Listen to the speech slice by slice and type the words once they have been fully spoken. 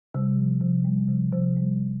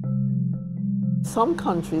Some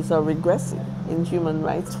countries are regressing in human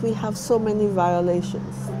rights. We have so many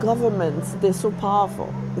violations. Governments, they're so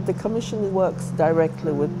powerful. The Commission works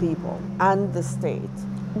directly with people and the state.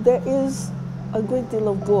 There is a great deal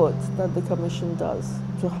of good that the Commission does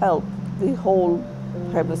to help the whole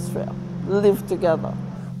hemisphere live together.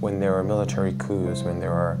 When there are military coups, when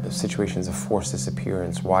there are situations of forced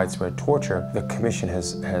disappearance, widespread torture, the Commission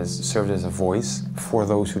has served as a voice for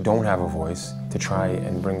those who don't have a voice to try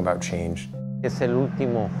and bring about change. Es el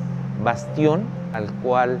último bastión al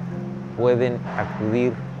cual pueden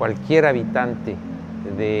acudir cualquier habitante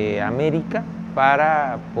de América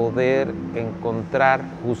para poder encontrar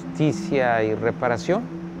justicia y reparación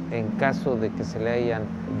en caso de que se le hayan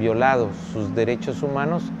violado sus derechos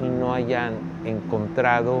humanos y no hayan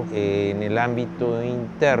encontrado en el ámbito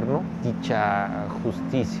interno dicha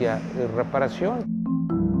justicia y reparación.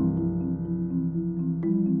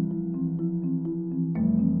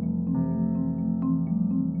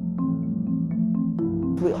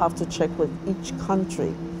 We have to check what each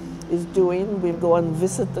country is doing. We go and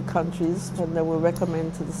visit the countries and then we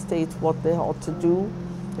recommend to the state what they ought to do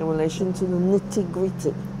in relation to the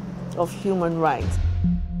nitty-gritty of human rights.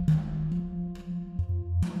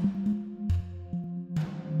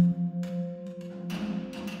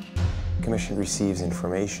 The Commission receives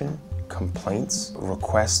information, complaints,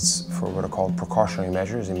 requests for what are called precautionary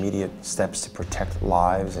measures, immediate steps to protect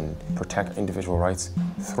lives and protect individual rights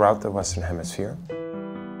throughout the Western Hemisphere.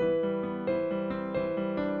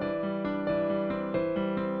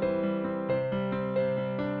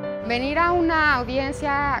 Venir a una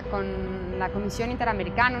audiencia con la Comisión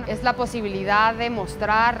Interamericana es la posibilidad de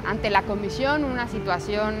mostrar ante la Comisión una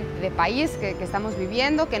situación de país que estamos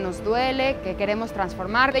viviendo, que nos duele, que queremos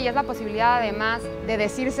transformar, y es la posibilidad además de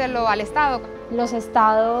decírselo al Estado. Los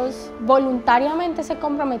estados voluntariamente se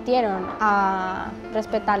comprometieron a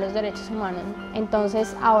respetar los derechos humanos,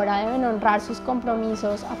 entonces ahora deben honrar sus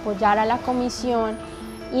compromisos, apoyar a la Comisión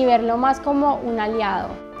y verlo más como un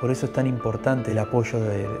aliado. Por eso es tan importante el apoyo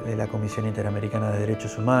de la Comisión Interamericana de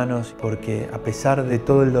Derechos Humanos, porque a pesar de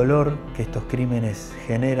todo el dolor que estos crímenes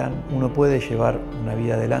generan, uno puede llevar una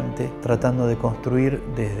vida adelante tratando de construir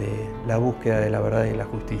desde la búsqueda de la verdad y la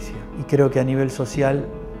justicia. Y creo que a nivel social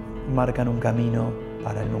marcan un camino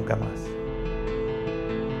para el nunca más.